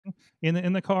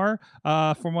in the car.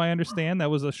 From what I understand, that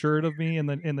was assured of me in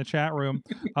the chat room.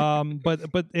 And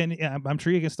yeah, I'm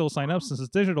sure you can still sign up since it's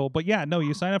digital. But yeah, no,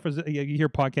 you sign up for. You hear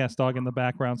podcast dog in the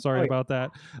background. Sorry about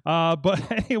that.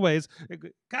 But anyways,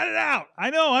 cut it out. I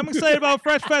know I'm excited about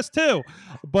Fresh Fest too.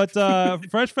 But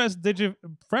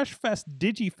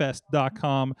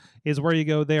FreshFestDigifest.com is where you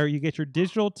go. There, you get your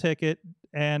digital ticket,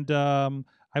 and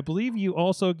I believe you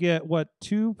also get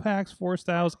 2 packs, 4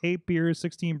 styles, 8 beers,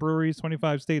 16 breweries,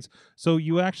 25 states. So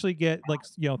you actually get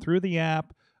through the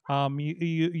app.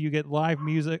 You get live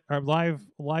music or live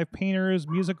painters,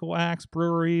 musical acts,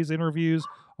 breweries, interviews,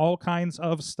 all kinds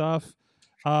of stuff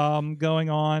going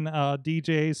on,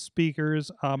 DJs, speakers.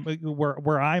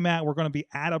 Where I'm at, we're going to be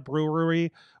at a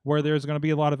brewery where there's going to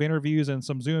be a lot of interviews and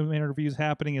some Zoom interviews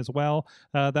happening as well.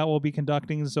 That will be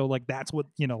conducting. So like that's what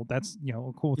that's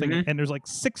a cool thing. And there's like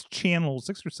 6 or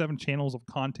 7 channels of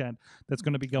content that's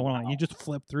going to be going on. You just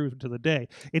flip through to the day.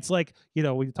 It's like we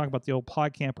talk about the old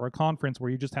PodCamp or a conference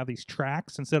where you just have these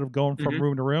tracks instead of going from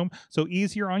room to room. So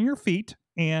easier on your feet.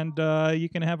 And you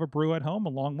can have a brew at home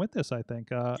along with this, I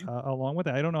think, along with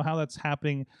it. I don't know how that's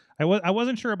happening. I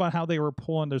wasn't sure about how they were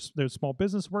pulling there's small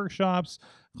business workshops,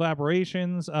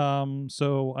 collaborations.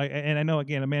 So I know,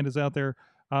 again, Amanda's out there,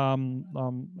 and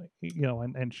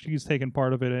she's taken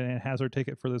part of it and has her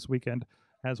ticket for this weekend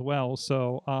as well.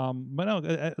 So, but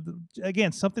no,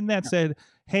 again, something that said,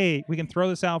 hey, we can throw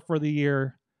this out for the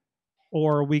year,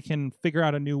 or we can figure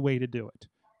out a new way to do it.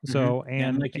 So,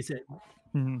 and like you said,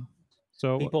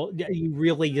 so people, you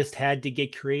really just had to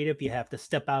get creative. You have to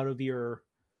step out of your,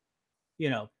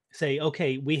 say,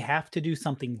 okay, we have to do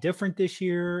something different this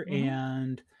year.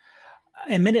 And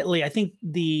admittedly, I think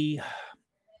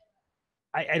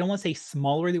I don't want to say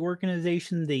smaller the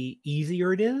organization, the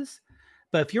easier it is.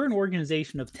 But if you're an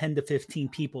organization of 10 to 15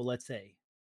 people, let's say,